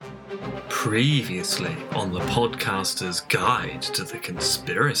Previously on the podcaster's guide to the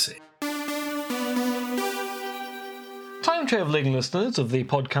conspiracy. Time-travelling listeners of the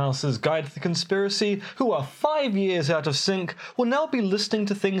podcaster's guide to the conspiracy who are 5 years out of sync will now be listening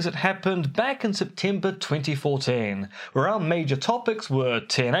to things that happened back in September 2014, where our major topics were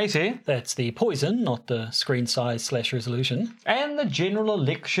 1080, that's the poison, not the screen size / resolution, and the general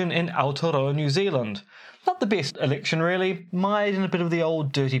election in Aotearoa, New Zealand. Not the best election, really, mired in a bit of the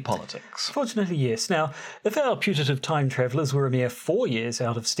old dirty politics. Fortunately, yes. Now, if our putative time travellers were a mere 4 years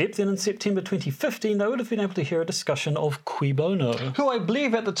out of step, then in September 2015 they would have been able to hear a discussion of Cui Bono, who I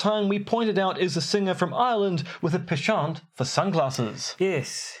believe at the time we pointed out is a singer from Ireland with a penchant for sunglasses.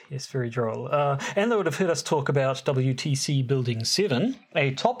 Yes, very droll. And they would have heard us talk about WTC Building 7.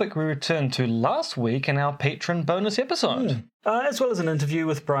 A topic we returned to last week in our patron bonus episode. As well as an interview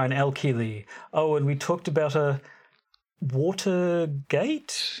with Brian Alkeely. Oh, and we talked about a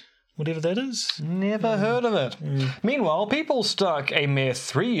Watergate, whatever that is. Never heard of it. Meanwhile, people stuck a mere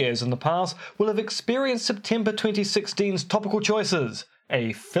 3 years in the past will have experienced September 2016's topical choices.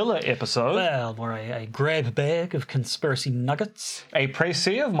 A filler episode. Well, or a grab bag of conspiracy nuggets. A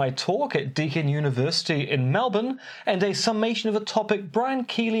précis of my talk at Deakin University in Melbourne, and a summation of a topic Brian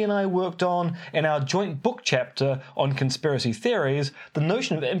Keeley and I worked on in our joint book chapter on conspiracy theories, the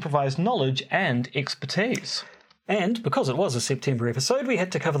notion of improvised knowledge and expertise. And because it was a September episode, we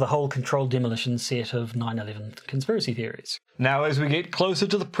had to cover the whole controlled demolition set of 9/11 conspiracy theories. Now, as we get closer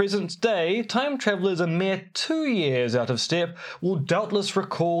to the present day, time travellers a mere 2 years out of step will doubtless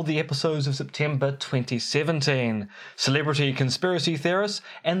recall the episodes of September 2017, celebrity conspiracy theorists,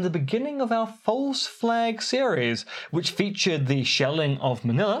 and the beginning of our false flag series, which featured the shelling of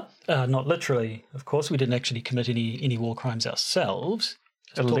Manila. Not literally, of course. We didn't actually commit any war crimes ourselves.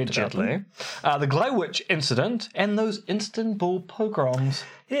 Allegedly. The Gleiwitch incident and those Istanbul pogroms.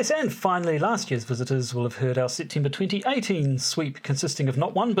 Yes, and finally, last year's visitors will have heard our September 2018 sweep consisting of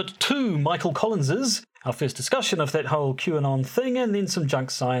not one but two Michael Collinses, our first discussion of that whole QAnon thing, and then some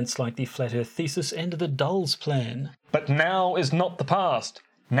junk science like the Flat Earth thesis and the Dulles plan. But now is not the past.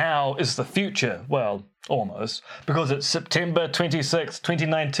 Now is the future. Well, almost. Because it's September 26,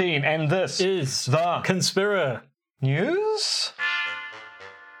 2019, and this is the Conspiranews.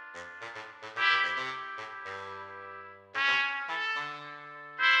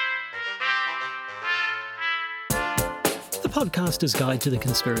 Podcaster's Guide to the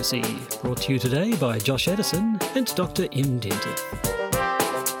Conspiracy, brought to you today by Josh Addison and Dr. M. Dentith.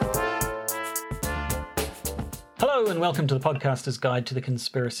 Hello and welcome to the Podcaster's Guide to the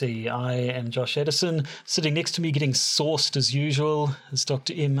Conspiracy. I am Josh Addison. Sitting next to me getting sauced as usual is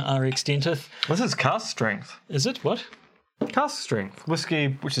Dr. M. R.X. Dentith. This is cask strength. Is it? What? Cask strength.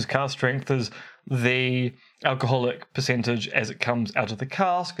 Whiskey, which is cask strength, is the alcoholic percentage as it comes out of the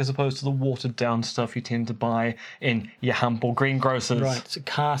cask, as opposed to the watered down stuff you tend to buy in your humble greengrocers. Right, so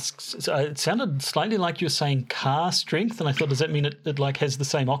casks. So it sounded slightly like you were saying car strength, and I thought, does that mean it like has the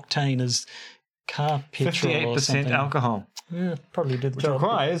same octane as car petrol or something? 58% alcohol. Yeah, probably did the which job.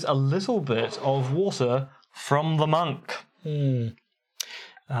 requires a little bit of water from the monk.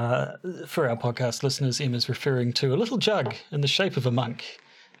 For our podcast listeners, Emma's referring to a little jug in the shape of a monk.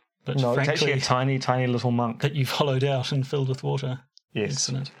 But no, frankly, it's actually a tiny, tiny little monk. That you've hollowed out and filled with water. Yes.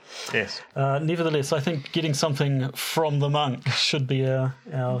 Excellent. Yes. Nevertheless, I think getting something from the monk should be our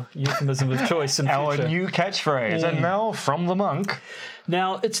euphemism of choice in our future. new catchphrase. And now, from the monk.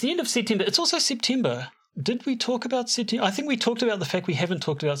 Now, it's the end of September. It's also September. Did we talk about September? I think we talked about the fact we haven't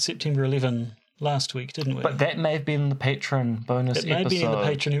talked about September 11 last week, didn't we? But that may have been the patron bonus episode. It may have been in the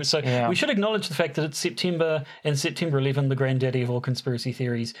patron episode. So we should acknowledge the fact that it's September, and September 11, the granddaddy of all conspiracy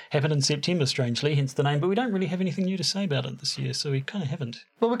theories, happened in September, strangely, hence the name. But we don't really have anything new to say about it this year, so we kind of haven't.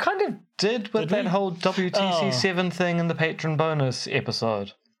 Well, we kind of did with that whole WTC 7 thing in the patron bonus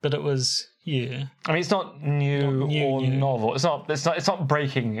episode. But it was, yeah. I mean, it's not new or novel. It's not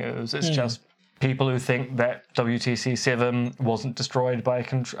breaking news. It's just people who think that WTC 7 wasn't destroyed by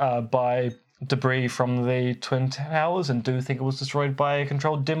debris from the Twin Towers and do think it was destroyed by a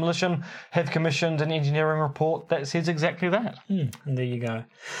controlled demolition have commissioned an engineering report that says exactly that. And there you go.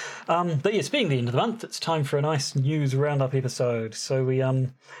 But yes, being the end of the month, it's time for a nice news roundup episode. So we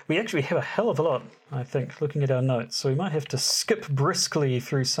actually have a hell of a lot, I think, looking at our notes. So we might have to skip briskly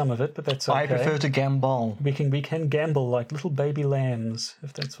through some of it, but that's okay. I prefer to gamble. We can gamble like little baby lambs,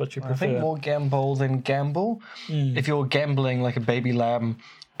 if that's what you prefer. I think more gamble than gamble. If you're gambling like a baby lamb,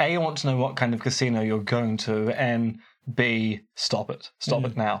 A, I want to know what kind of casino you're going to, and B, stop it. Stop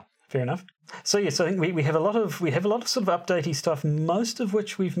it now. Fair enough. So yes, I think we have a lot of sort of updatey stuff, most of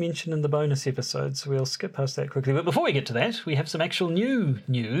which we've mentioned in the bonus episodes. So we'll skip past that quickly. But before we get to that, we have some actual new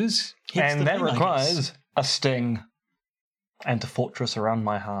news. And that requires a sting and a fortress around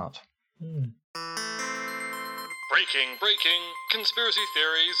my heart. Breaking conspiracy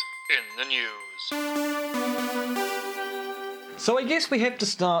theories in the news. So I guess we have to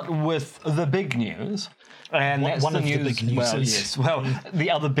start with the big news. And that's one the of news. the big news. Well, yes. Well, the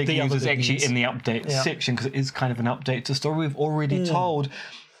other big news is actually in the update section, because it is kind of an update to a story we've already told.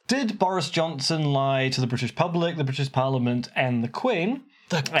 Did Boris Johnson lie to the British public, the British Parliament, and the Queen?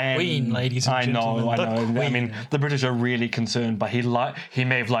 The Queen, ladies and gentlemen. I know. I mean, the British are really concerned, but he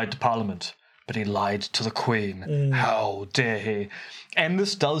may have lied to Parliament, but he lied to the Queen. How dare he? And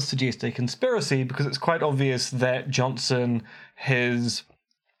this does suggest a conspiracy, because it's quite obvious that Johnson, his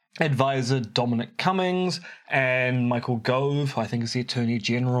advisor Dominic Cummings, and Michael Gove, who I think is the Attorney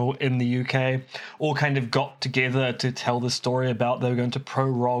General in the UK, all kind of got together to tell the story about they were going to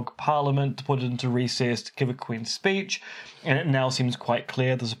prorogue Parliament, to put it into recess, to give a Queen's speech. And it now seems quite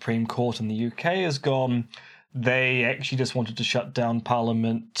clear the Supreme Court in the UK has gone. They actually just wanted to shut down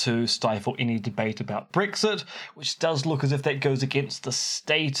Parliament to stifle any debate about Brexit, which does look as if that goes against the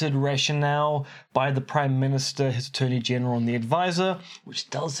stated rationale by the Prime Minister, his Attorney General, and the advisor, which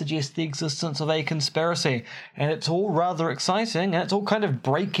does suggest the existence of a conspiracy. And it's all rather exciting, and it's all kind of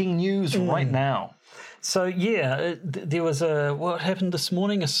breaking news right now. So, yeah, there was what happened this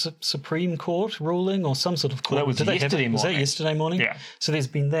morning, a Supreme Court ruling or some sort of court. Well, that was yesterday morning. Was that yesterday morning? Yeah. So there's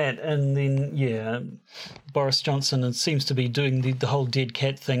been that, and then, Boris Johnson seems to be doing the whole dead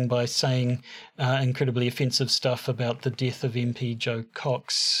cat thing by saying incredibly offensive stuff about the death of MP Joe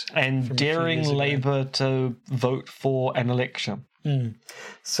Cox. And daring Labour to vote for an election.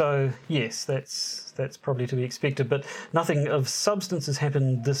 So, yes, that's probably to be expected, but nothing of substance has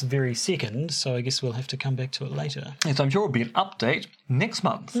happened this very second, so I guess we'll have to come back to it later. Yes, I'm sure it'll be an update next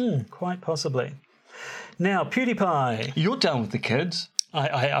month. Quite possibly. Now, PewDiePie. You're down with the kids.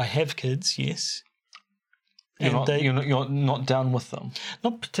 I have kids, yes. You're not down with them?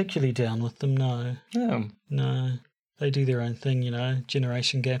 Not particularly down with them, no. Yeah. No. They do their own thing,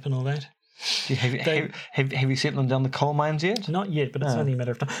 generation gap and all that. Have you sent them down the coal mines yet? Not yet, but it's only a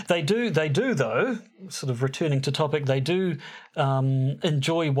matter of time. They do though, sort of returning to topic, they do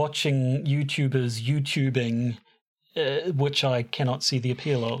enjoy watching YouTubers YouTubing, which I cannot see the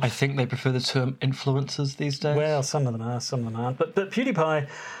appeal of. I think they prefer the term influencers these days. Well, some of them are, some of them aren't. But PewDiePie,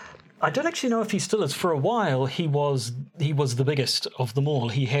 I don't actually know if he still is. For a while, he was the biggest of them all.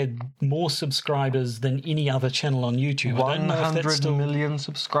 He had more subscribers than any other channel on YouTube. 100 million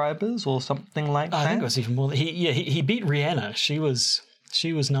subscribers or something like that? I think it was even more. He beat Rihanna. She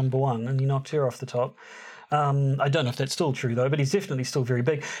was number one, and he knocked her off the top. I don't know if that's still true, though, but he's definitely still very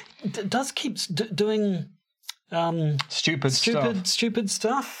big. Does keep doing... Stupid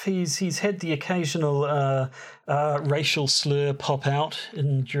stuff. He's had the occasional racial slur pop out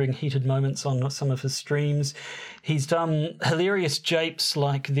during heated moments on some of his streams. He's done hilarious japes,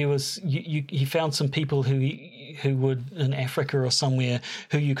 like there was he found some people who would in Africa or somewhere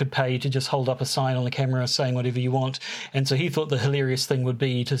who you could pay to just hold up a sign on the camera saying whatever you want, and so he thought the hilarious thing would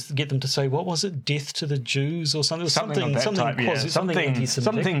be to get them to say, what was it, death to the Jews or something, something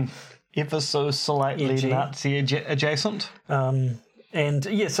anti-Semitic. Ever so slightly Nazi adjacent.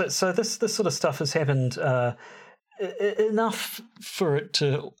 So this sort of stuff has happened enough for it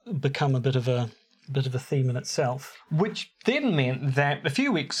to become a bit of a theme in itself. Which then meant that a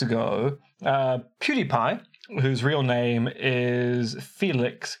few weeks ago, PewDiePie, whose real name is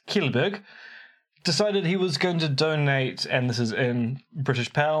Felix Kjellberg, decided he was going to donate, and this is in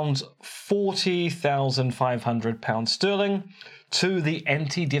British pounds, £40,500 sterling to the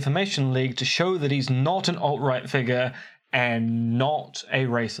Anti-Defamation League to show that he's not an alt-right figure and not a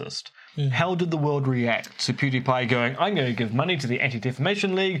racist. How did the world react to PewDiePie going, I'm going to give money to the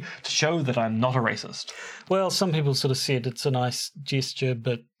Anti-Defamation League to show that I'm not a racist? Well, some people sort of said it's a nice gesture,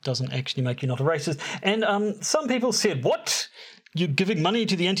 but doesn't actually make you not a racist. And some people said, what? You're giving money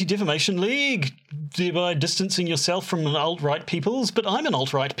to the Anti-Defamation League, thereby distancing yourself from an alt-right peoples, but I'm an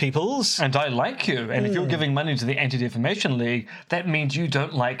alt-right peoples. And I like you. And if you're giving money to the Anti-Defamation League, that means you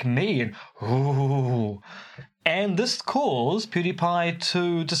don't like me. And And this caused PewDiePie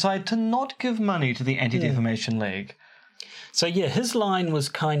to decide to not give money to the Anti-Defamation League. So, his line was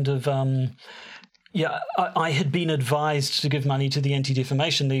kind of... I had been advised to give money to the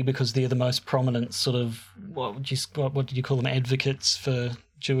Anti-Defamation League because they're the most prominent sort of, what did you call them, advocates for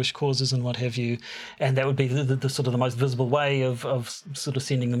Jewish causes and what have you, and that would be the sort of the most visible way of sort of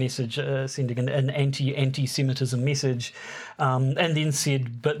sending the message, sending an anti-Semitism message, and then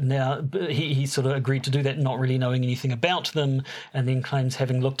said, but now he sort of agreed to do that, not really knowing anything about them, and then claims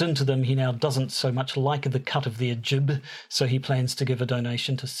having looked into them, he now doesn't so much like the cut of their jib, so he plans to give a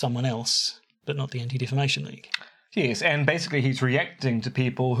donation to someone else, but not the Anti-Defamation League. Yes, and basically he's reacting to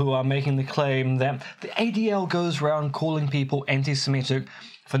people who are making the claim that the ADL goes around calling people anti-Semitic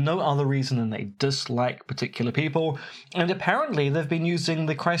for no other reason than they dislike particular people, and apparently they've been using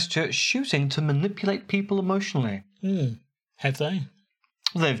the Christchurch shooting to manipulate people emotionally. Have they?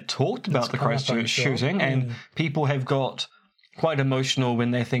 They've talked about the Christchurch shooting, and people have got quite emotional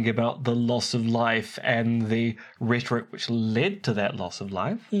when they think about the loss of life and the rhetoric which led to that loss of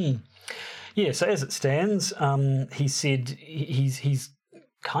life. Yeah, so as it stands, he said he's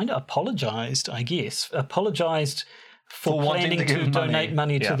kind of apologised, I guess. Apologised for planning to donate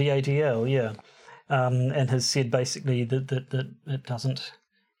money to the ADL, and has said basically that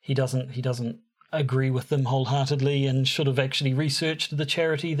he doesn't agree with them wholeheartedly and should have actually researched the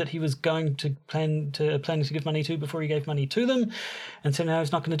charity that he was going to planning to give money to before he gave money to them, and so now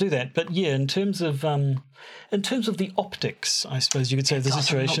he's not going to do that. But yeah, in terms of the optics, I suppose you could say, of the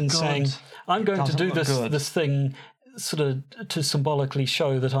situation, saying I'm going to do this thing sort of to symbolically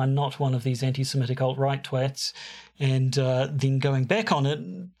show that I'm not one of these anti-Semitic alt-right twats, and then going back on it,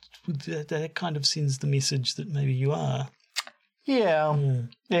 that kind of sends the message that maybe you are. Yeah.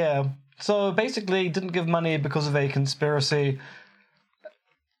 So basically, didn't give money because of a conspiracy,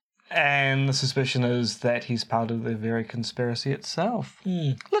 and the suspicion is that he's part of the very conspiracy itself.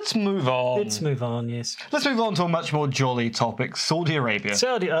 Let's move on. Yes. Let's move on to a much more jolly topic, Saudi Arabia.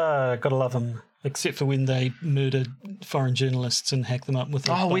 Gotta love them. Except for when they murder foreign journalists and hack them up with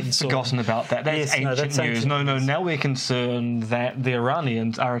a we've forgotten about that. That's ancient news. No, now we're concerned that the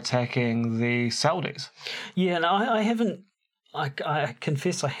Iranians are attacking the Saudis. Yeah, no, I haven't... I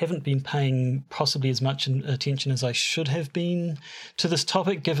confess I haven't been paying possibly as much attention as I should have been to this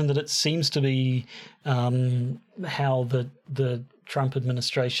topic, given that it seems to be how the Trump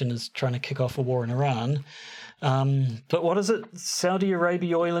administration is trying to kick off a war in Iran. But what is it? Saudi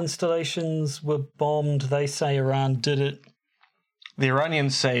Arabia oil installations were bombed. They say Iran did it. The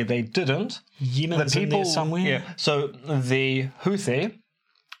Iranians say they didn't. Yemen's in there somewhere? Yeah. So the Houthi,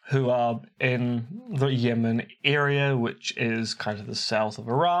 who are in the Yemen area, which is kind of the south of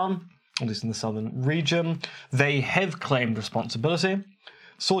Iran, at least in the southern region, they have claimed responsibility.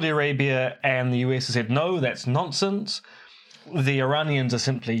 Saudi Arabia and the US have said, no, that's nonsense. The Iranians are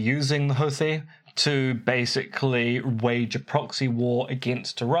simply using the Houthi to basically wage a proxy war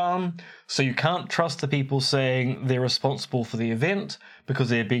against Iran. So you can't trust the people saying they're responsible for the event because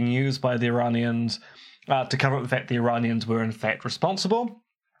they're being used by the Iranians to cover up the fact the Iranians were in fact responsible.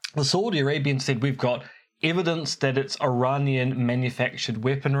 The Saudi Arabians said we've got evidence that it's Iranian-manufactured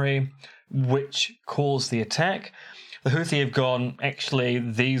weaponry which caused the attack. The Houthi have gone, actually,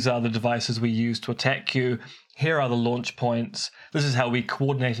 these are the devices we used to attack you. Here are the launch points. This is how we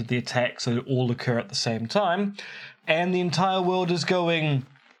coordinated the attack so it all occur at the same time. And the entire world is going,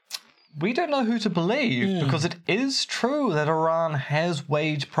 we don't know who to believe, because it is true that Iran has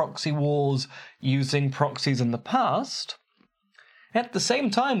waged proxy wars using proxies in the past. At the same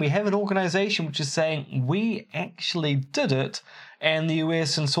time, we have an organization which is saying, we actually did it, and the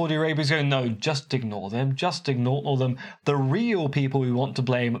US and Saudi Arabia is going, no, just ignore them, The real people we want to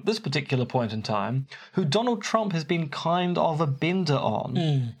blame at this particular point in time, who Donald Trump has been kind of a bender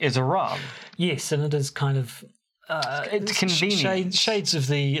on, is Iran. Yes, and it is kind of... it's convenient. Shades of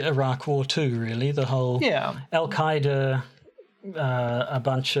the Iraq War too, really. The whole Al-Qaeda, a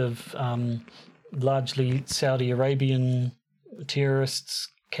bunch of largely Saudi Arabian terrorists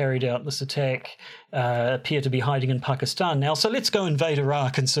carried out this attack, appear to be hiding in Pakistan now. So let's go invade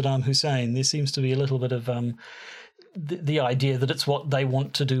Iraq and Saddam Hussein. There seems to be a little bit of the idea that it's what they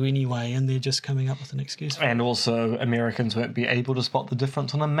want to do anyway, and they're just coming up with an excuse for it. And also, Americans won't be able to spot the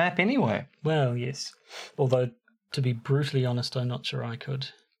difference on a map anyway. Well, yes. Although, to be brutally honest, I'm not sure I could.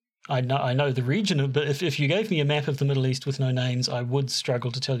 I know the region, but if you gave me a map of the Middle East with no names, I would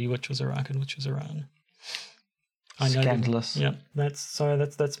struggle to tell you which was Iraq and which was Iran. I know Scandalous.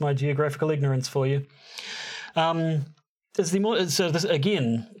 That's my geographical ignorance for you. This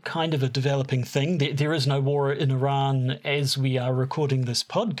again, kind of a developing thing. There is no war in Iran as we are recording this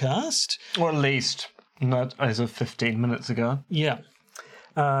podcast. Or at least not as of 15 minutes ago. Yeah.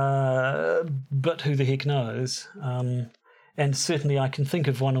 But who the heck knows? And certainly I can think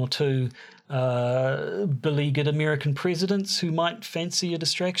of one or two beleaguered American presidents who might fancy a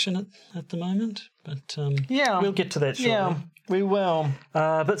distraction at the moment. But we'll get to that shortly. We will.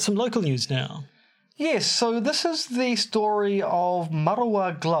 But some local news now. Yes, so this is the story of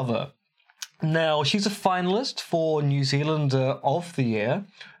Marawa Glover. Now, she's a finalist for New Zealander of the Year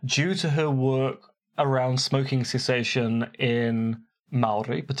due to her work around smoking cessation in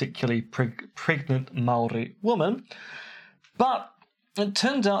Maori, particularly pregnant Maori women. But it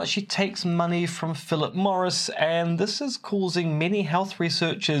turns out she takes money from Philip Morris, and this is causing many health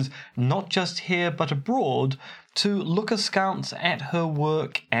researchers, not just here but abroad, to look askance at her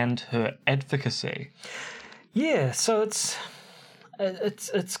work and her advocacy. Yeah, so it's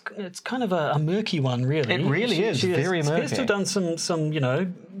kind of a murky one, really. It really is very murky. She has done some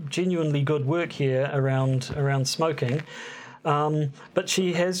genuinely good work here around smoking. But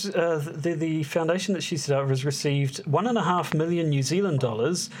she has the foundation that she set up has received $1.5 million New Zealand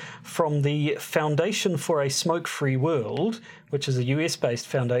dollars from the Foundation for a Smoke-Free World, which is a US-based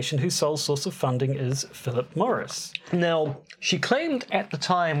foundation whose sole source of funding is Philip Morris. Now, she claimed at the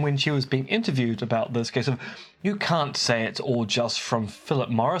time when she was being interviewed about this case of, you can't say it's all just from Philip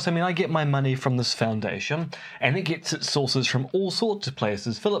Morris. I mean, I get my money from this foundation, and it gets its sources from all sorts of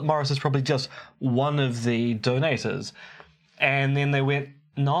places. Philip Morris is probably just one of the donators. And then they went,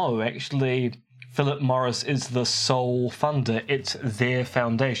 no, actually, Philip Morris is the sole funder. It's their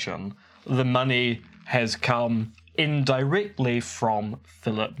foundation. The money has come indirectly from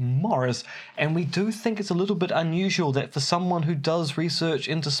Philip Morris. And we do think it's a little bit unusual that for someone who does research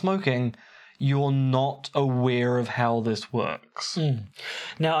into smoking, you're not aware of how this works.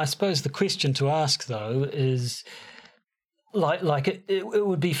 Now, I suppose the question to ask, though, is... It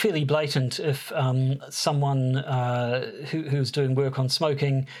would be fairly blatant if someone who's doing work on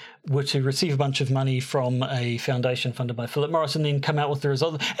smoking were to receive a bunch of money from a foundation funded by Philip Morris and then come out with the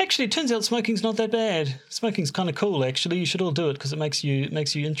result. Actually, it turns out smoking's not that bad. Smoking's kind of cool, actually. You should all do it because it makes you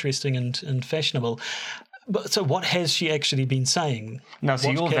interesting and fashionable. But so what has she actually been saying? Now,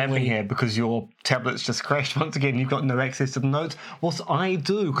 so you're vamping here because your tablet's just crashed once again. You've got no access to the notes. What I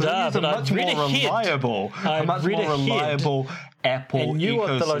do, because it's a much more reliable Apple and knew ecosystem.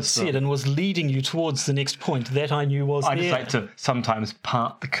 what the load said and was leading you towards the next point. That I knew was I there. just like to sometimes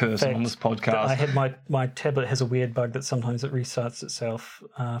part the cursor on this podcast. I had my tablet has a weird bug that sometimes it restarts itself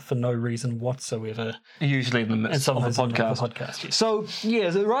for no reason whatsoever. Usually in the midst of the podcast. Yes. So, yeah,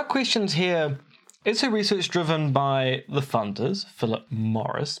 the right questions here. Is her research driven by the funders, Philip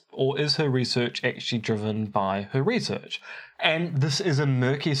Morris, or is her research actually driven by her research? And this is a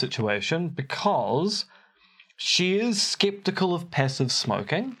murky situation because she is skeptical of passive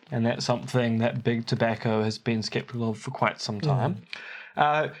smoking, and that's something that Big Tobacco has been skeptical of for quite some time.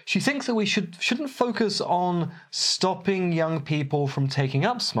 She thinks that we shouldn't focus on stopping young people from taking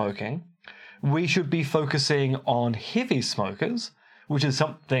up smoking. We should be focusing on heavy smokers, which is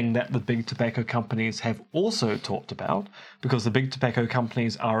something that the big tobacco companies have also talked about, because the big tobacco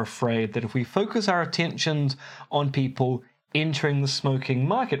companies are afraid that if we focus our attentions on people entering the smoking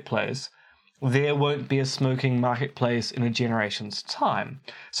marketplace, there won't be a smoking marketplace in a generation's time.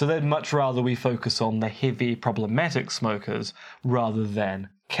 So they'd much rather we focus on the heavy, problematic smokers rather than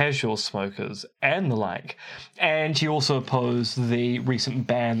casual smokers and the like. And she also opposed the recent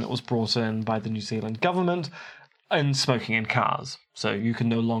ban that was brought in by the New Zealand government in smoking in cars. So you can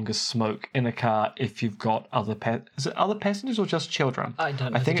no longer smoke in a car if you've got other is it other passengers or just children? I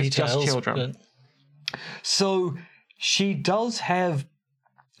don't know. I think it's just children. But... So she does have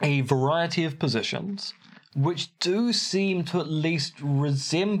a variety of positions which do seem to at least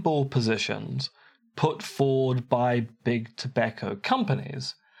resemble positions put forward by big tobacco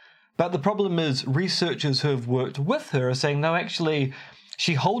companies. But the problem is researchers who have worked with her are saying, no, actually,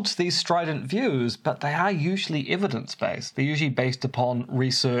 she holds these strident views, but they are usually evidence-based. They're usually based upon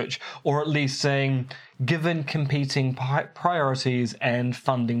research, or at least saying, given competing priorities and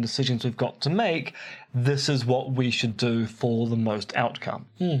funding decisions we've got to make, this is what we should do for the most outcome.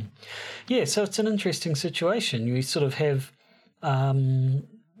 Yeah, so it's an interesting situation. You sort of have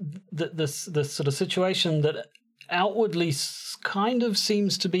this sort of situation that outwardly kind of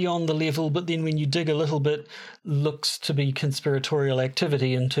seems to be on the level, but then when you dig a little bit, looks to be conspiratorial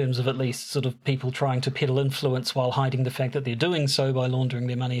activity in terms of at least sort of people trying to peddle influence while hiding the fact that they're doing so by laundering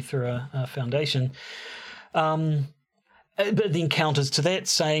their money through a foundation. But then counters to that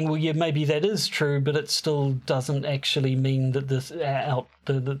saying, well, yeah, maybe that is true, but it still doesn't actually mean that this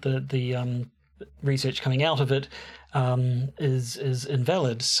the research coming out of it is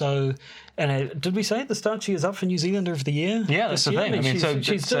invalid. So, and did we say at the start she is up for New Zealander of the Year? Yeah, that's the thing. I mean,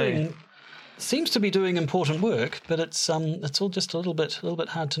 she's doing seems to be doing important work, but it's all just a little bit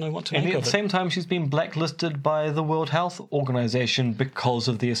hard to know what to make of it. And at the same time, she's been blacklisted by the World Health Organization because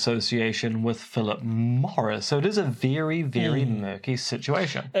of the association with Philip Morris. So it is a very, very murky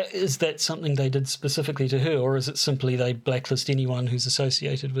situation. Is that something they did specifically to her, or is it simply they blacklist anyone who's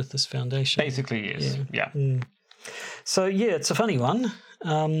associated with this foundation? Basically, yes. Yeah. So yeah, it's a funny one,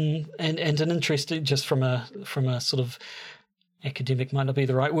 and an interesting, just from a sort of academic might not be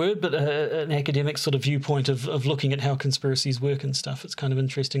the right word, but an academic sort of viewpoint of looking at how conspiracies work and stuff. It's kind of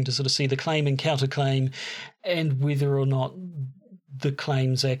interesting to sort of see the claim and counterclaim, and whether or not the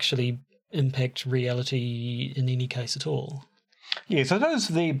claims actually impact reality in any case at all. Yeah, so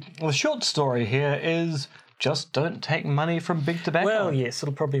the short story here is just don't take money from big tobacco. Well, yes,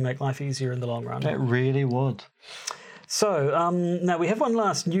 it'll probably make life easier in the long run. It really would. So now we have one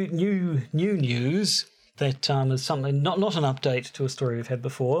last new news. That is something, not an update to a story we've had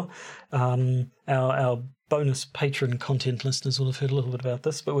before. Our bonus patron content listeners will have heard a little bit about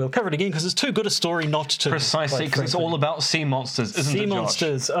this, but we'll cover it again because it's too good a story not to. Precisely, because it's all about sea monsters, isn't it, Josh? Sea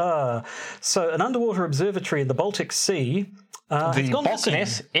monsters. So an underwater observatory in the Baltic Sea. The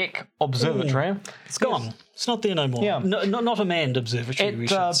Botnes Ek Observatory. It's gone. It's not there no more. Yeah. Not a manned observatory, we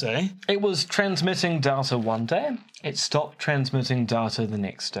should say. It was transmitting data one day. It stopped transmitting data the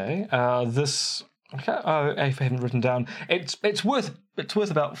next day. I haven't written down. It's worth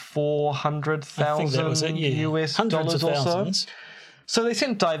about $400,000 US dollars or so. So they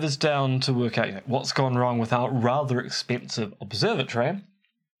sent divers down to work out what's gone wrong with our rather expensive observatory,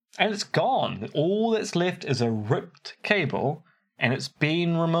 and it's gone. All that's left is a ripped cable, and it's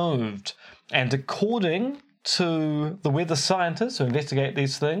been removed. And according to the weather scientists who investigate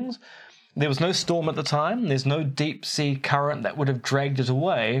these things, there was no storm at the time. There's no deep sea current that would have dragged it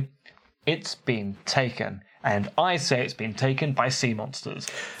away. It's been taken, and I say it's been taken by sea monsters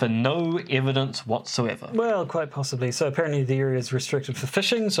for no evidence whatsoever. Well, quite possibly. So apparently the area is restricted for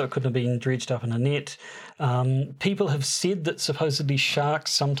fishing, so it couldn't have been dredged up in a net. People have said that supposedly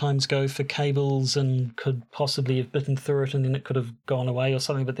sharks sometimes go for cables and could possibly have bitten through it and then it could have gone away or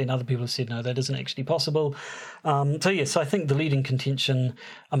something, but then other people have said, no, that isn't actually possible. So yes, I think the leading contention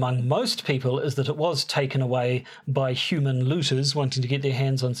among most people is that it was taken away by human looters wanting to get their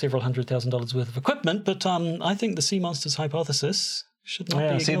hands on several $100,000 worth of equipment, but I think the sea monsters hypothesis should not be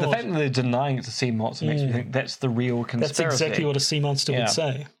ignored. See, the fact that they're denying it's a sea monster makes me think that's the real conspiracy. That's exactly what a sea monster would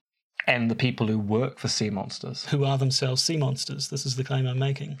say. And the people who work for sea monsters. Who are themselves sea monsters. This is the claim I'm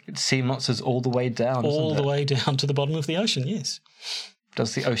making. It's sea monsters all the way down, all the way down to the bottom of the ocean, yes.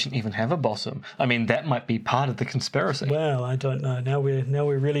 Does the ocean even have a bottom? I mean, that might be part of the conspiracy. Well, I don't know. Now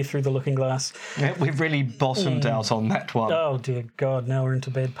we're really through the looking glass. Yeah, we've really bottomed out on that one. Oh dear God! Now we're into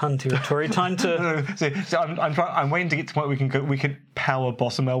bad pun territory. Time to. So I'm waiting to get to the point we can power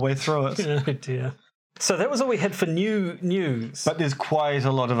bottom our way through it. Oh dear. So that was all we had for new news. But there's quite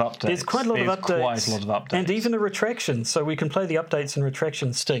a lot of updates. There's quite a lot of updates. And even a retraction. So we can play the updates and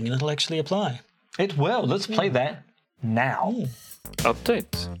retraction sting, and it'll actually apply. It will. Let's play that now.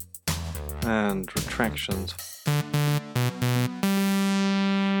 Updates and retractions.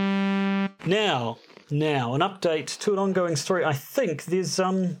 Now, an update to an ongoing story. I think there's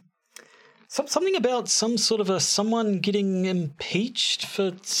something about some sort of someone getting impeached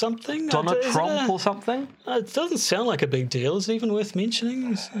for something. Donald Trump or something? It doesn't sound like a big deal. Is it even worth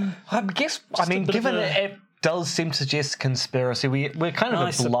mentioning? Given it does seem to suggest conspiracy, we're kind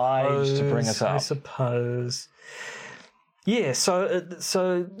of obliged to bring it up. I suppose. Yeah,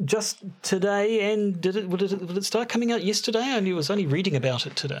 so just today, and did it start coming out yesterday? I was only reading about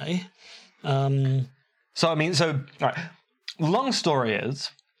it today. Right. Long story is,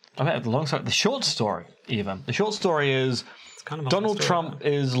 the short story even. The short story is Donald Trump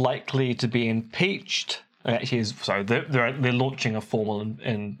is likely to be impeached. Actually, they're launching a formal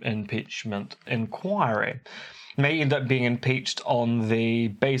impeachment inquiry. May end up being impeached on the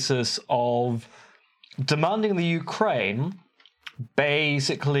basis of demanding the Ukraine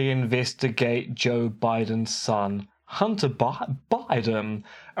basically investigate Joe Biden's son, Hunter Biden,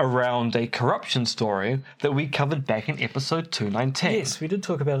 around a corruption story that we covered back in episode 219. Yes, we did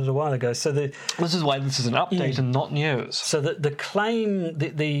talk about it a while ago. So this is why this is an update and not news. So the claim,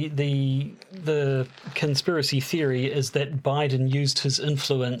 the conspiracy theory is that Biden used his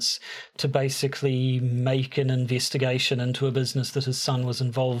influence to basically make an investigation into a business that his son was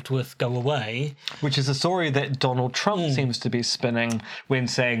involved with go away. Which is a story that Donald Trump seems to be spinning when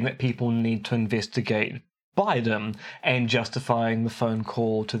saying that people need to investigate Biden and justifying the phone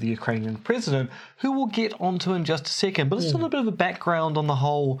call to the Ukrainian president, who we'll get onto in just a second. But it's still a bit of a background on the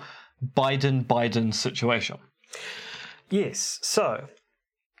whole Biden situation. Yes. So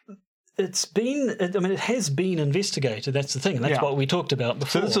it has been investigated. That's the thing, and that's what we talked about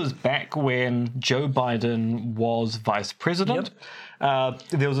before. So this was back when Joe Biden was vice president.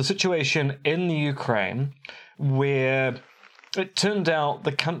 There was a situation in the Ukraine where it turned out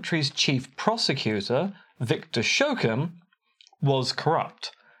the country's chief prosecutor, Viktor Shokin, was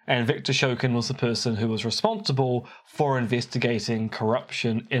corrupt. And Viktor Shokin was the person who was responsible for investigating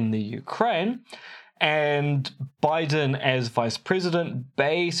corruption in the Ukraine. And Biden, as vice president,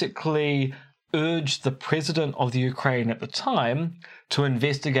 basically urged the president of the Ukraine at the time to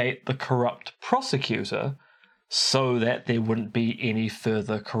investigate the corrupt prosecutor so that there wouldn't be any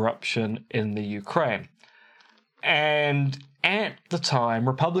further corruption in the Ukraine. And at the time,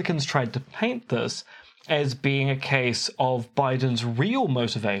 Republicans tried to paint this as being a case of Biden's real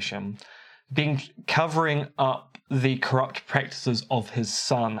motivation being covering up the corrupt practices of his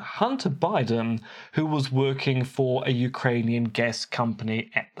son, Hunter Biden, who was working for a Ukrainian gas company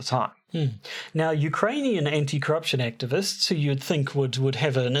at the time. Now, Ukrainian anti-corruption activists, who you'd think would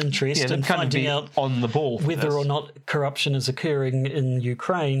have an interest in finding out on the ball whether or not corruption is occurring in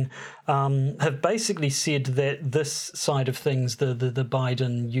Ukraine, have basically said that this side of things, the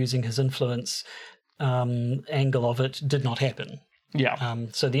Biden using his influence angle of it, did not happen.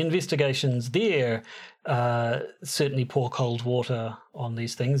 So the investigations there certainly pour cold water on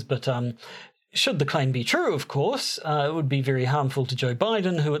these things, but should the claim be true, of course, it would be very harmful to Joe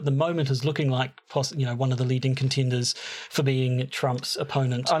Biden, who at the moment is looking like one of the leading contenders for being Trump's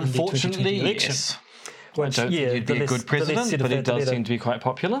opponent in the 2020 election. Yes. I don't think he'd be a good president, but he does seem to be quite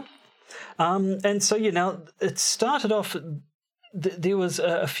popular. And so, now it started off. There was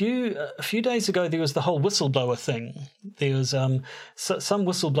a few days ago. There was the whole whistleblower thing. There was some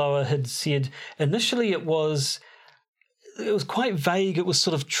whistleblower had said initially it was quite vague. It was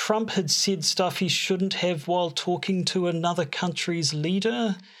sort of Trump had said stuff he shouldn't have while talking to another country's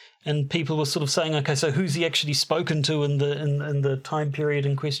leader, and people were sort of saying, okay, so who's he actually spoken to in the time period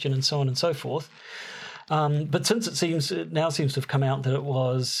in question, and so on and so forth. But since it now seems to have come out that it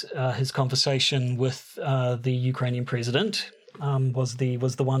was his conversation with the Ukrainian president. Was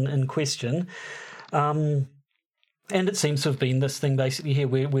the one in question, and it seems to have been this thing basically here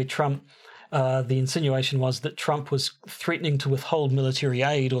where Trump, the insinuation was that Trump was threatening to withhold military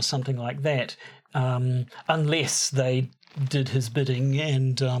aid or something like that, unless they did his bidding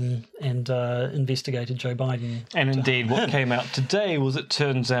and investigated Joe Biden. And indeed, what came out today was it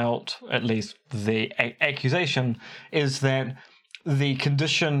turns out, at least the accusation, is that the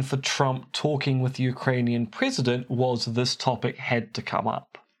condition for Trump talking with the Ukrainian president was this topic had to come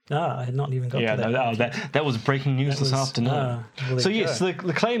up. I had not even got to that. That was breaking news this afternoon. So yes, the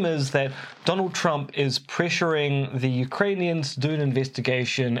claim is that Donald Trump is pressuring the Ukrainians to do an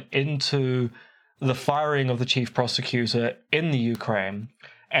investigation into the firing of the chief prosecutor in the Ukraine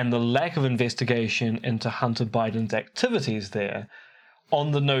and the lack of investigation into Hunter Biden's activities there,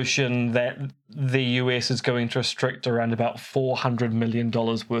 on the notion that the US is going to restrict around about $400 million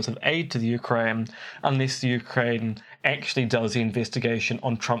worth of aid to the Ukraine unless the Ukraine actually does the investigation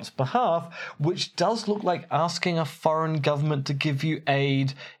on Trump's behalf, which does look like asking a foreign government to give you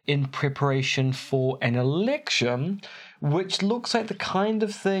aid in preparation for an election, which looks like the kind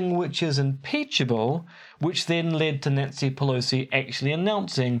of thing which is impeachable, which then led to Nancy Pelosi actually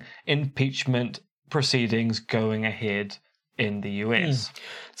announcing impeachment proceedings going ahead in the US.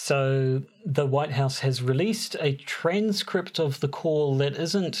 So the White House has released a transcript of the call that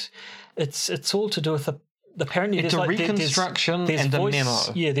isn't. It's all to do with apparently it's there's a reconstruction there's and voice, a memo.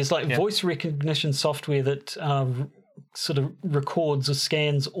 Yeah, there's voice recognition software that sort of records or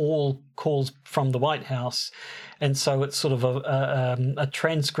scans all calls from the White House, and so it's sort of a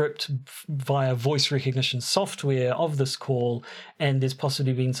transcript via voice recognition software of this call, and there's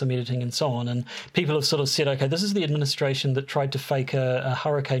possibly been some editing and so on. And people have sort of said, okay, this is the administration that tried to fake a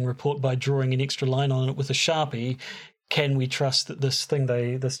hurricane report by drawing an extra line on it with a Sharpie. Can we trust that this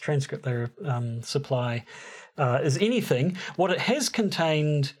transcript they supply is anything? What it has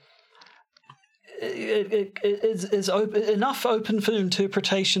contained is enough open for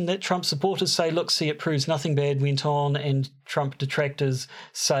interpretation that Trump supporters say, look, see, it proves nothing bad went on, and Trump detractors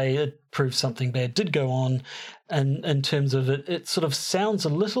say it proves something bad did go on. And in terms of it sort of sounds a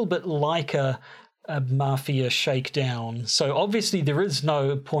little bit like a mafia shakedown. So obviously there is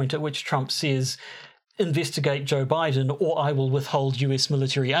no point at which Trump says, investigate Joe Biden or I will withhold US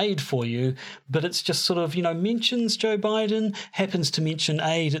military aid for you, but it's just sort of, mentions Joe Biden, happens to mention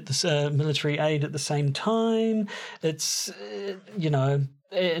military aid at the same time. It's,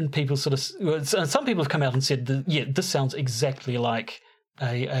 and people sort of, some people have come out and said that, this sounds exactly like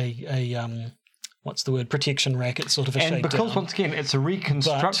a what's the word, protection racket sort of a shakedown. And because, once again, it's a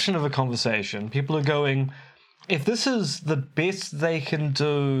reconstruction of a conversation, people are going, if this is the best they can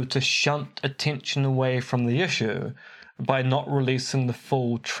do to shunt attention away from the issue by not releasing the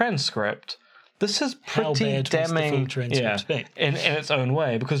full transcript, this is pretty damning in its own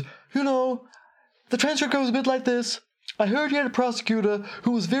way. Because, the transcript goes a bit like this. I heard you had a prosecutor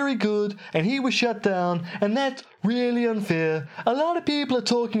who was very good and he was shut down, and that's really unfair. A lot of people are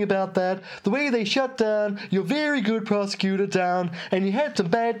talking about that, the way they shut down your very good prosecutor down, and you had some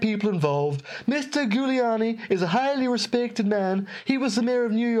bad people involved. Mr. Giuliani is a highly respected man. He was the mayor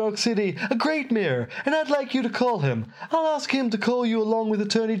of New York City, a great mayor, and I'd like you to call him. I'll ask him to call you along with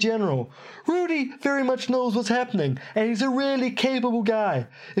Attorney General. Rudy very much knows what's happening, and he's a really capable guy.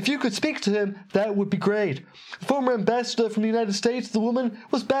 If you could speak to him, that would be great. The former ambassador from the United States, the woman,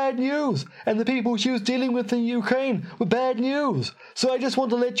 was bad news, and the people she was dealing with in Ukraine were bad news. So I just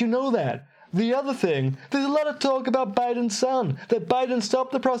want to let you know that. The other thing, there's a lot of talk about Biden's son, that Biden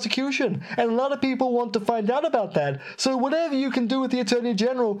stopped the prosecution, and a lot of people want to find out about that. So whatever you can do with the Attorney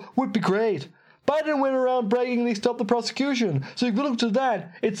General would be great. Biden went around bragging he stopped the prosecution, so if you look to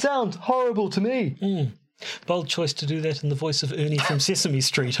that, it sounds horrible to me. Bold choice to do that in the voice of Ernie from Sesame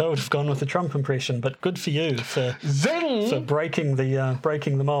Street. I would have gone with the Trump impression, but good for you for breaking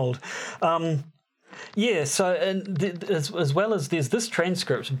the mold. So as well as there's this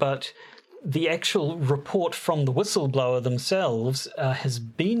transcript, but the actual report from the whistleblower themselves has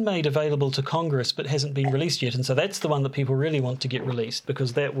been made available to Congress but hasn't been released yet. And so that's the one that people really want to get released,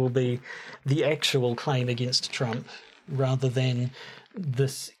 because that will be the actual claim against Trump rather than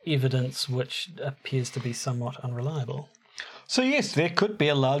this evidence which appears to be somewhat unreliable. So yes, there could be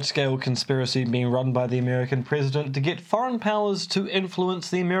a large-scale conspiracy being run by the American president to get foreign powers to influence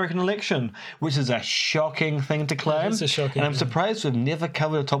the American election, which is a shocking thing to claim. It's a shocking and I'm surprised we've never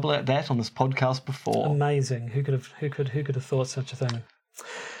covered a topic like that on this podcast before. Amazing. Who could have thought such a thing?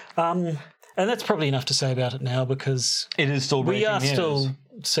 And that's probably enough to say about it now, because it is still breaking news. Still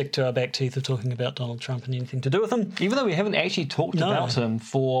sick to our back teeth of talking about Donald Trump and anything to do with him. Even though we haven't actually talked about him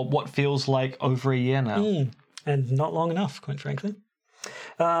for what feels like over a year now. And not long enough, quite frankly.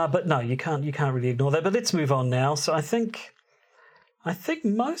 But no, you can't really ignore that. But let's move on now. So I think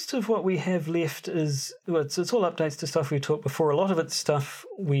most of what we have left is it's all updates to stuff we've talked before. A lot of it's stuff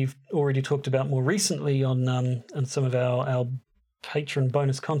we've already talked about more recently on some of our patron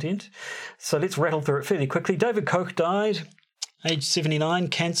bonus content. So let's rattle through it fairly quickly. David Koch died, age 79,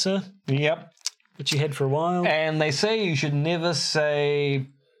 cancer. Yep. Which he had for a while. And they say you should never say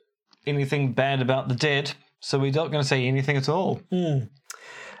anything bad about the dead. So we're not going to say anything at all.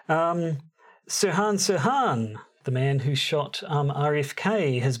 Sirhan Sirhan, the man who shot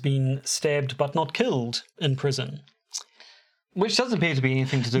RFK, has been stabbed but not killed in prison. Which doesn't appear to be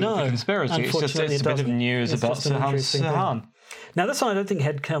anything to do with the conspiracy. It's just a bit of news about Sirhan Sirhan. Now, this one I don't think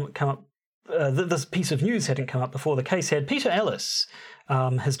had come up. This piece of news hadn't come up before the case had. Peter Ellis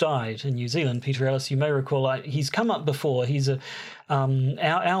has died in New Zealand. Peter Ellis, you may recall, he's come up before. He's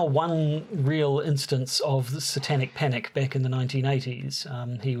our one real instance of the satanic panic back in the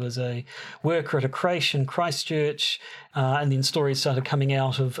 1980s. He was a worker at a creche in Christchurch, and then stories started coming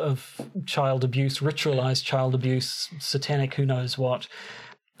out of child abuse, ritualised child abuse, satanic who knows what.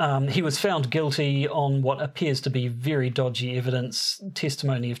 He was found guilty on what appears to be very dodgy evidence,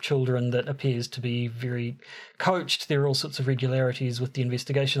 testimony of children that appears to be very coached. There are all sorts of irregularities with the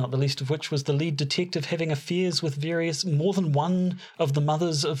investigation, not the least of which was the lead detective having affairs with more than one of the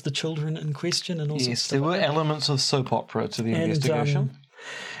mothers of the children in question. And all sorts of stuff. There were elements of soap opera to the investigation.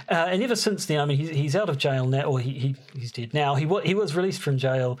 And ever since then, I mean, he's out of jail now, or he's dead now. He was released from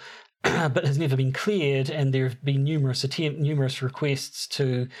jail, but has never been cleared, and there have been numerous requests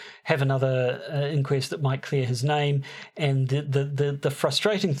to have another inquest that might clear his name. And the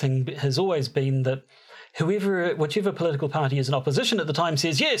frustrating thing has always been that whichever political party is in opposition at the time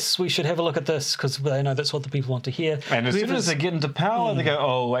says, yes, we should have a look at this, because they know that's what the people want to hear. And as soon as they get into power, they go,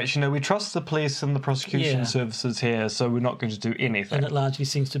 oh, actually, no, we trust the police and the prosecution services here, so we're not going to do anything. And it largely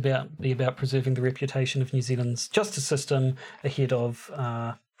seems to be about preserving the reputation of New Zealand's justice system ahead of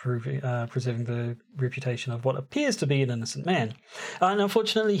preserving the reputation of what appears to be an innocent man. And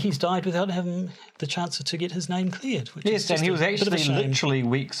unfortunately, he's died without having the chance to get his name cleared. Yes, and he was actually literally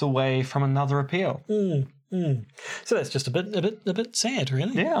weeks away from another appeal. So that's just a bit sad,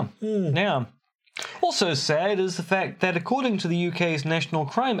 really. Yeah, yeah. Also sad is the fact that according to the UK's National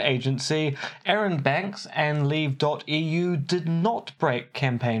Crime Agency, Aaron Banks and Leave.eu did not break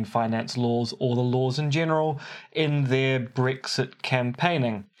campaign finance laws or the laws in general in their Brexit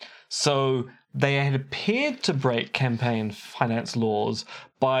campaigning. So they had appeared to break campaign finance laws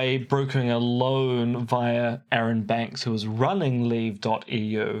by brokering a loan via Aaron Banks, who was running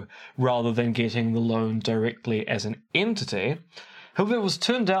Leave.eu, rather than getting the loan directly as an entity. However, it was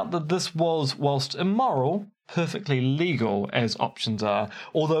turned out that this was, whilst immoral, perfectly legal, as options are.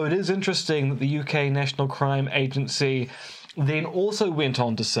 Although it is interesting that the UK National Crime Agency then also went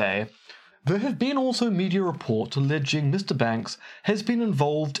on to say, there have been also media reports alleging Mr. Banks has been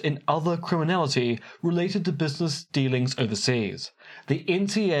involved in other criminality related to business dealings overseas. The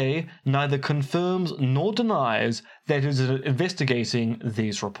NCA neither confirms nor denies that it is investigating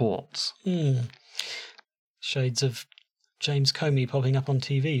these reports. Shades of James Comey popping up on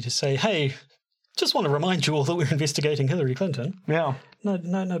TV to say, hey, just want to remind you all that we're investigating Hillary Clinton. Yeah.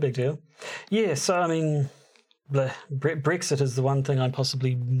 No big deal. Yeah, so, I mean, Brexit is the one thing I'm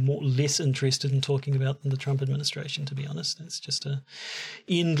possibly less interested in talking about than the Trump administration, to be honest. It's just a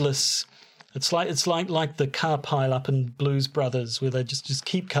endless... It's like the car pile up in Blues Brothers, where they just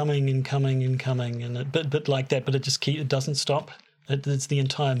keep coming and coming and coming, and a bit like that, but it doesn't stop. It's the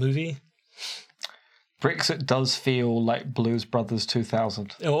entire movie. Brexit does feel like Blues Brothers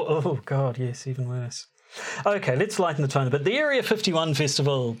 2000. Oh God, yes, even worse. Okay, let's lighten the tone a bit. The Area 51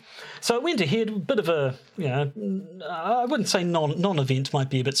 Festival. So it went ahead, a bit of a, I wouldn't say non-event, might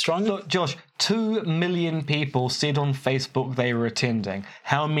be a bit strong. Look, Josh, 2 million people said on Facebook they were attending.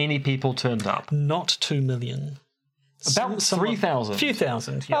 How many people turned up? Not 2 million. About 3,000. A few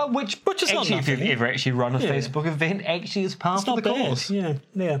thousand, yeah. Which is not actually, if you've nothing. ever actually run a Facebook event, actually is part of the course. Yeah.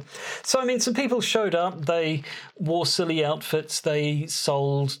 So, I mean, some people showed up. They wore silly outfits. They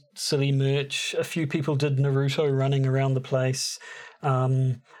sold silly merch. A few people did Naruto running around the place.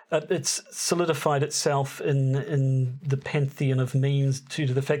 It's solidified itself in the pantheon of memes due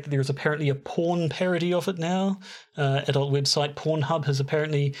to the fact that there is apparently a porn parody of it now. Adult website Pornhub has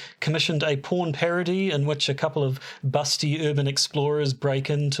apparently commissioned a porn parody in which a couple of busty urban explorers break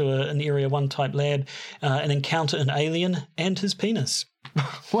into an Area 1 type lab and encounter an alien and his penis.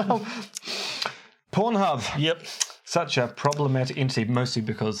 Well, Pornhub. Yep. Such a problematic entity, mostly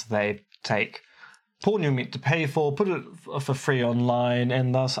because they take porn you're meant to pay for, put it for free online,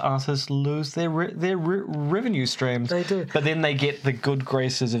 and thus artists lose their revenue streams. They do. But then they get the good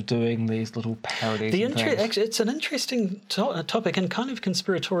graces of doing these little parodies and things. Actually, it's an interesting topic and kind of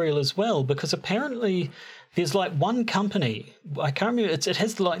conspiratorial as well, because apparently there's like one company, I can't remember, it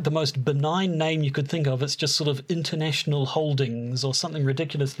has like the most benign name you could think of. It's just sort of International Holdings or something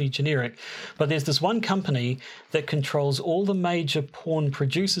ridiculously generic. But there's this one company that controls all the major porn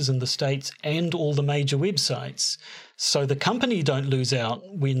producers in the States and all the major websites. So the company don't lose out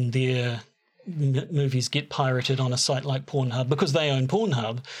when their movies get pirated on a site like Pornhub because they own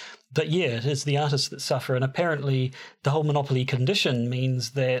Pornhub. But yeah, it is the artists that suffer. And apparently the whole monopoly condition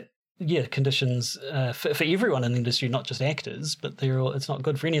means that conditions for everyone in the industry, not just actors, but it's not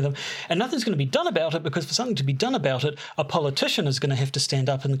good for any of them. And nothing's going to be done about it, because for something to be done about it, a politician is going to have to stand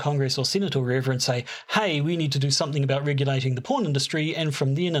up in Congress or Senate or wherever and say, hey, we need to do something about regulating the porn industry, and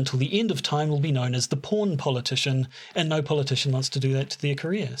from then until the end of time will be known as the porn politician, and no politician wants to do that to their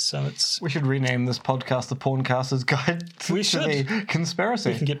career. So we should rename this podcast the Porncaster's Guide to the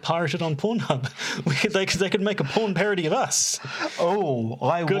Conspiracy. We can get pirated on Pornhub. They could make a porn parody of us. Oh,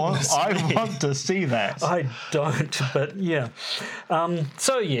 I want to see that. I don't, but yeah.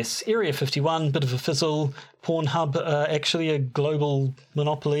 So yes, Area 51, bit of a fizzle. Pornhub, actually a global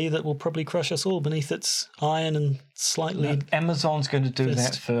monopoly that will probably crush us all beneath its iron and slightly... No, Amazon's going to do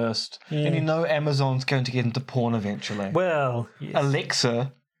that first. Yeah. And Amazon's going to get into porn eventually. Well, yes.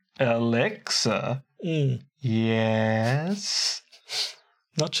 Alexa. Yes?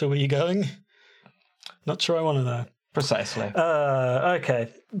 Not sure where you're going. Not sure I want to know. Precisely. Okay,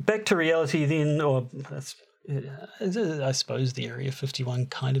 back to reality then, or I suppose the Area 51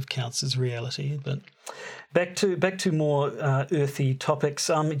 kind of counts as reality, but back to more earthy topics.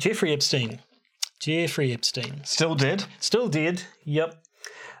 Jeffrey Epstein. Still dead. Yep.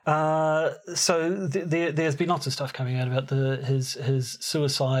 So there's been lots of stuff coming out about his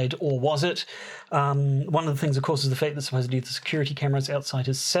suicide, or was it? One of the things, of course, is the fact that supposedly the security cameras outside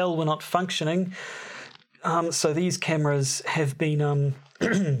his cell were not functioning. So these cameras have been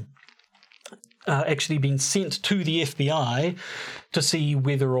actually been sent to the FBI to see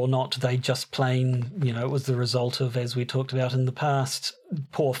whether or not they just plain, it was the result of, as we talked about in the past,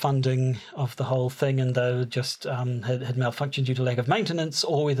 poor funding of the whole thing, and they just had malfunctioned due to lack of maintenance,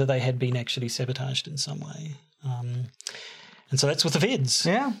 or whether they had been actually sabotaged in some way. And so that's with the feds.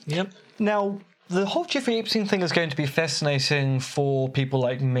 Yeah. Yep. Now, the whole Jeffrey Epstein thing is going to be fascinating for people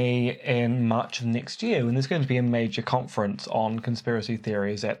like me in March of next year, when there's going to be a major conference on conspiracy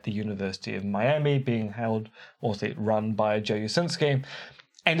theories at the University of Miami, being held, or run by Joe Yasinski.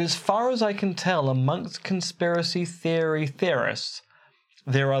 And as far as I can tell, amongst conspiracy theory theorists,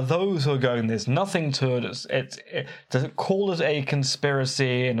 there are those who are going, there's nothing to it, to call it a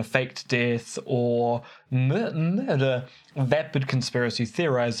conspiracy and a faked death or murder, vapid conspiracy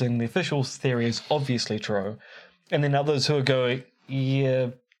theorizing. The official theory is obviously true. And then others who are going, yeah,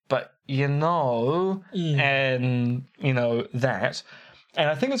 but and, that. And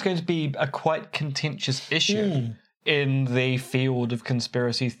I think it's going to be a quite contentious issue in the field of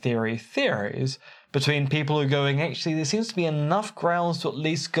conspiracy theories, between people who are going, actually, there seems to be enough grounds to at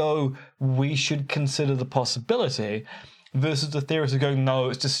least go, we should consider the possibility, versus the theorists who are going, no,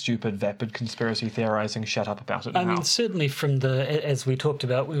 it's just stupid, vapid conspiracy theorizing, shut up about it now. I mean, certainly from as we talked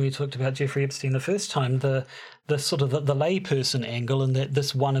about when we talked about Jeffrey Epstein the first time, the sort of the layperson angle, and that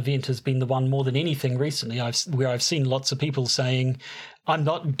this one event has been the one more than anything recently where I've seen lots of people saying,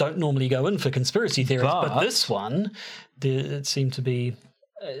 don't normally go in for conspiracy theories, but this one, it seemed to be...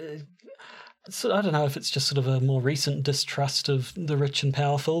 So I don't know if it's just sort of a more recent distrust of the rich and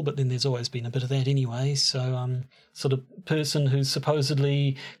powerful, but then there's always been a bit of that anyway. So sort of person who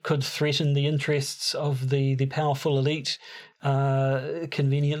supposedly could threaten the interests of the powerful elite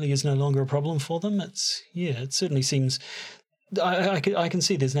conveniently is no longer a problem for them. It certainly seems... I can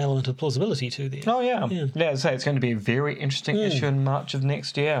see there's an element of plausibility to there. Oh, yeah. Yeah, as I say, it's going to be a very interesting issue in March of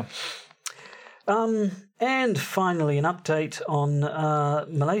next year. And finally, an update on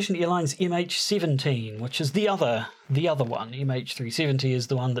Malaysian Airlines MH17, which is the other one. MH370 is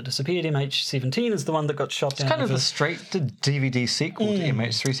the one that disappeared. MH17 is the one that got shot down. It's kind of a straight-to-DVD sequel to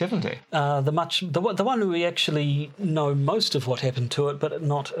MH370. The one we actually know most of what happened to it, but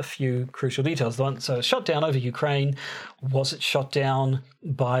not a few crucial details. So shot down over Ukraine. Was it shot down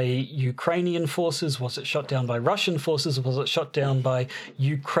by Ukrainian forces? Was it shot down by Russian forces? Was it shot down by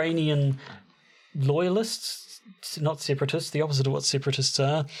Ukrainian loyalists, not separatists, the opposite of what separatists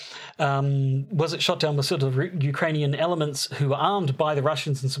are? Was it shot down with sort of Ukrainian elements who were armed by the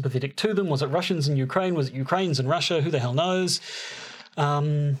Russians and sympathetic to them? Was it Russians in Ukraine? Was it Ukrainians in Russia? Who the hell knows?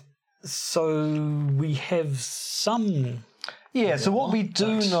 So we have some... Yeah, so what we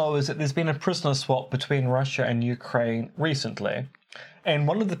do know is that there's been a prisoner swap between Russia and Ukraine recently. And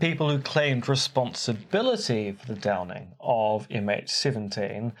one of the people who claimed responsibility for the downing of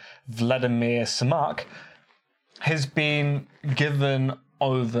MH17, Vladimir Semak, has been given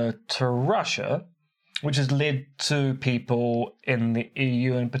over to Russia, which has led to people in the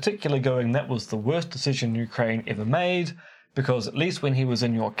EU in particular going, that was the worst decision Ukraine ever made, because at least when he was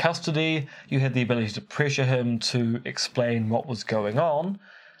in your custody, you had the ability to pressure him to explain what was going on.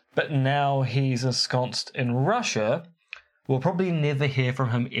 But now he's ensconced in Russia. We'll probably never hear from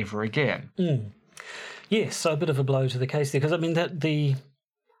him ever again. Yes, so a bit of a blow to the case there, because I mean that the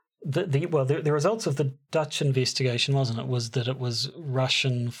results of the Dutch investigation, wasn't it, was that it was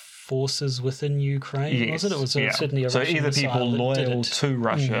Russian forces within Ukraine, yes, was it? It was certainly a Russian so either people loyal to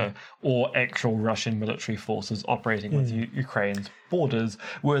Russia Mm. or actual Russian military forces operating with Ukraine's borders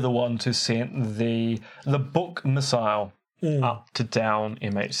were the ones who sent the Buk missile up to down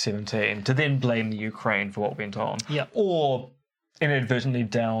MH17 to then blame the Ukraine for what went on. Yep. Or inadvertently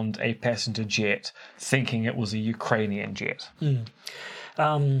downed a passenger jet thinking it was a Ukrainian jet.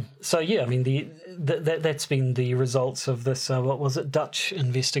 So yeah, I mean that's been the results of this Dutch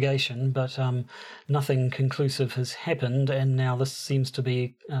investigation, but nothing conclusive has happened, and now this seems to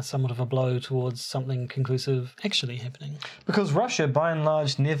be somewhat of a blow towards something conclusive actually happening. Because Russia, by and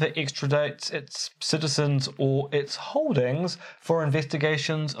large, never extradites its citizens or its holdings for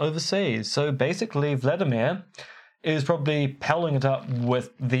investigations overseas. So basically, Vladimir is probably palling it up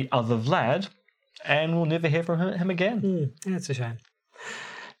with the other Vlad, and we'll never hear from him again. That's a shame.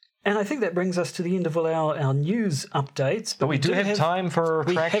 And I think that brings us to the end of all our news updates. But we do have time for a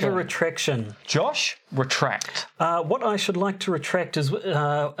retraction. We have a retraction. Josh, retract. What I should like to retract is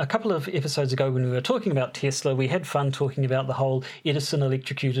a couple of episodes ago when we were talking about Tesla, we had fun talking about the whole Edison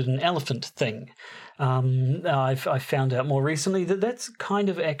electrocuted an elephant thing. I found out more recently that that's kind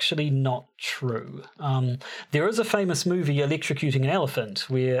of actually not true. There is a famous movie, Electrocuting an Elephant,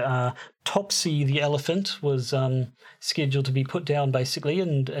 where Topsy the elephant was scheduled to be put down, basically,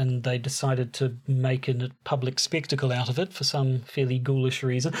 and they decided to make a public spectacle out of it for some fairly ghoulish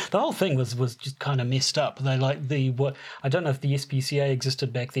reason. The whole thing was just kind of messed up. They I don't know if the SPCA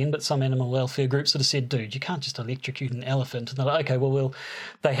existed back then, but some animal welfare groups sort of said, dude, you can't just electrocute an elephant. And they're like, okay, well,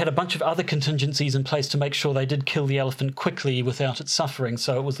 they had a bunch of other contingencies in place to make sure they did kill the elephant quickly without it suffering.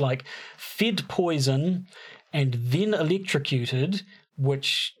 So it was like fed poison and then electrocuted,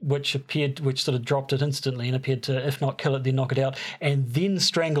 which sort of dropped it instantly and appeared to, if not kill it, then knock it out, and then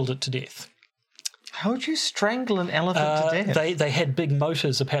strangled it to death. How would you strangle an elephant to death? They had big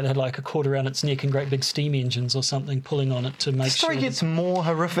motors, apparently had like a cord around its neck and great big steam engines or something pulling on it to make sure. The story gets more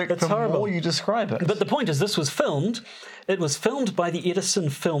horrific the more you describe it. But the point is, this was filmed. It was filmed by the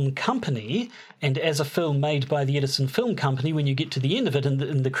Edison Film Company, and as a film made by the Edison Film Company, when you get to the end of it,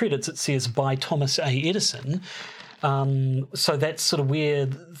 in the credits, it says by Thomas A. Edison. So that's sort of where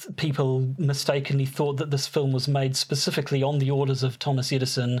people mistakenly thought that this film was made specifically on the orders of Thomas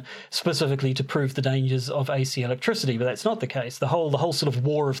Edison, specifically to prove the dangers of AC electricity, but that's not the case. The whole sort of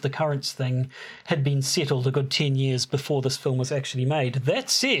war of the currents thing had been settled a good 10 years before this film was actually made. That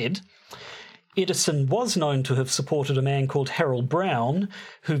said, Edison was known to have supported a man called Harold Brown,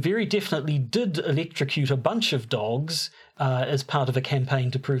 who very definitely did electrocute a bunch of dogs as part of a campaign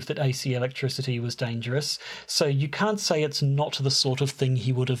to prove that AC electricity was dangerous. So you can't say it's not the sort of thing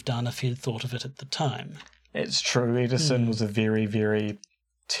he would have done if he had thought of it at the time. It's true. Edison was a very, very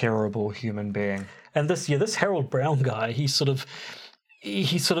terrible human being. And this Harold Brown guy, he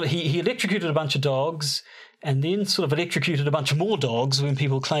electrocuted a bunch of dogs, and then sort of electrocuted a bunch of more dogs when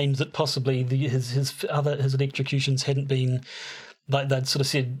people claimed that possibly his electrocutions hadn't been, like they'd sort of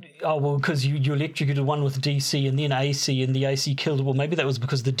said, oh, well, because you electrocuted one with DC and then AC and the AC killed it. Well, maybe that was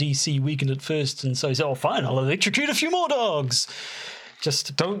because the DC weakened it first. And so he said, oh, fine, I'll electrocute a few more dogs.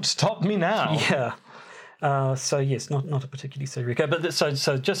 Just don't stop me now. Yeah. So, yes, not a particularly serious case. But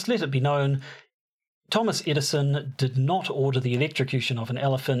so just let it be known, Thomas Edison did not order the electrocution of an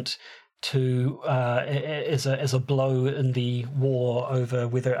elephant as a blow in the war over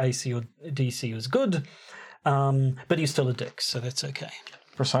whether AC or DC was good, but he's still a dick, so that's okay.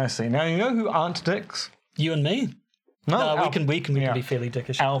 Precisely. Now, you know who aren't dicks? You and me. No, we can be fairly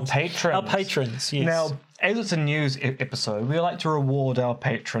dickish. Our patrons. Our patrons, yes. Now, as it's a news episode, we like to reward our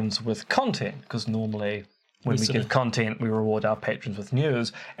patrons with content, because normally when we give content, we reward our patrons with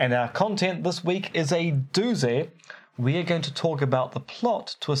news. And our content this week is a doozy. We are going to talk about the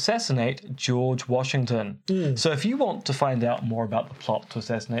plot to assassinate George Washington. So if you want to find out more about the plot to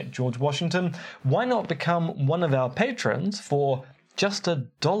assassinate George Washington, why not become one of our patrons for just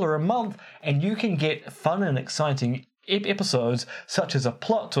 $1 a month, and you can get fun and exciting episodes such as a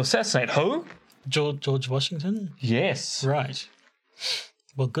plot to assassinate who? George Washington? Yes. Right.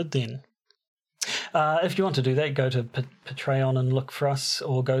 Well, good then. If you want to do that, go to Patreon and look for us,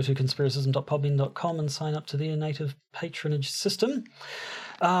 or go to conspiracism.podbean.com and sign up to their native patronage system.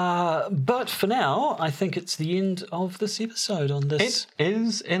 But for now, I think it's the end of this episode on this. It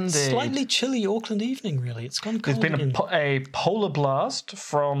is indeed. Slightly chilly Auckland evening, really. It's gone cold. There's been a polar blast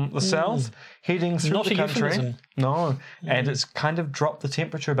from the south heading through Not the a country. euphemism. No, and it's kind of dropped the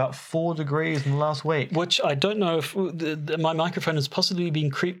temperature about 4 degrees in the last week. Which I don't know if my microphone has possibly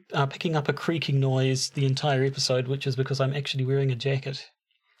been picking up a creaking noise the entire episode, which is because I'm actually wearing a jacket.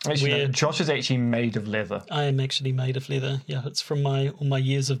 Actually, no, Josh is actually made of leather. I am actually made of leather. Yeah, it's from all my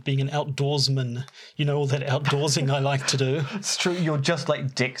years of being an outdoorsman. You know, all that outdoorsing I like to do. It's true. You're just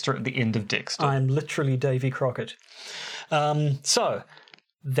like Dexter at the end of Dexter. I'm literally Davy Crockett. So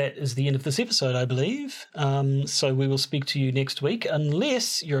that is the end of this episode, I believe. So we will speak to you next week,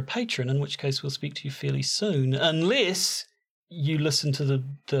 unless you're a patron, in which case we'll speak to you fairly soon. Unless you listen to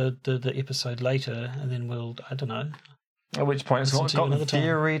the episode later, and then I don't know. At which point it's got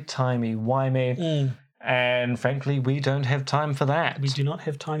very timey-wimey, and frankly, we don't have time for that. We do not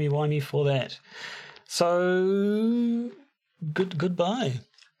have timey-wimey for that. So, goodbye.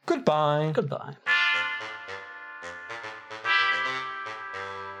 Goodbye. Goodbye.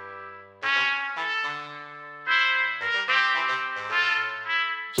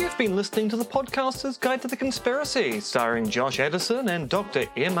 You've been listening to the Podcaster's Guide to the Conspiracy, starring Josh Addison and Dr.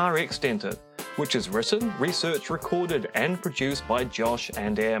 MRX Denton, which is written, researched, recorded, and produced by Josh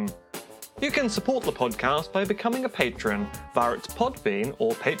and M. You can support the podcast by becoming a patron via its Podbean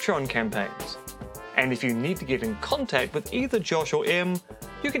or Patreon campaigns. And if you need to get in contact with either Josh or M,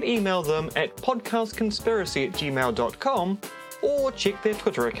 you can email them at podcastconspiracy@gmail.com or check their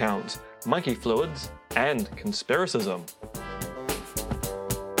Twitter accounts, monkeyfluids and Conspiracism.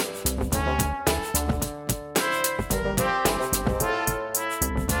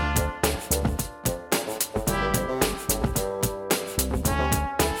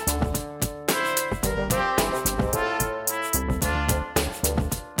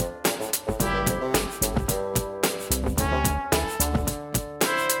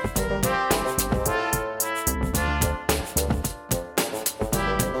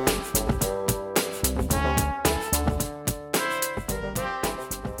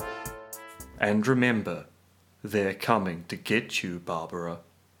 And remember, they're coming to get you, Barbara.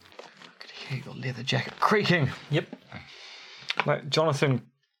 I could hear your leather jacket creaking. Yep. Like Jonathan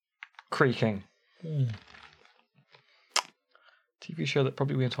creaking. TV show that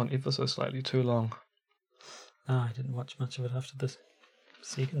probably went on ever so slightly too long. I didn't watch much of it after the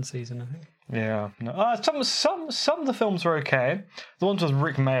second season, I think. Yeah. No. Some of the films were okay. The ones with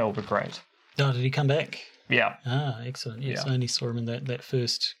Rick Mayall were great. Oh, did he come back? Yeah. Excellent. Yes, Yeah. I only saw him in that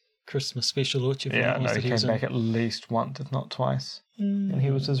first Christmas special, which He came back at least once, if not twice. And he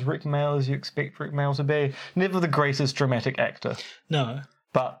was as Rick Mayall as you expect Rick Mayall to be. Never the greatest dramatic actor, No.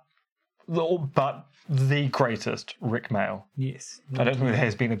 but the greatest Rick Mayall. Yes. I don't think there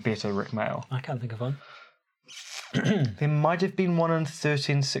has been a better Rick Mayall. I can't think of one. There might have been one in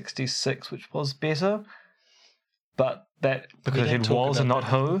 1366, which was better, but that because don't it talk was and about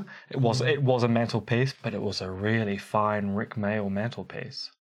not that. who. It was a mantelpiece, but it was a really fine Rick Mayall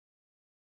mantelpiece.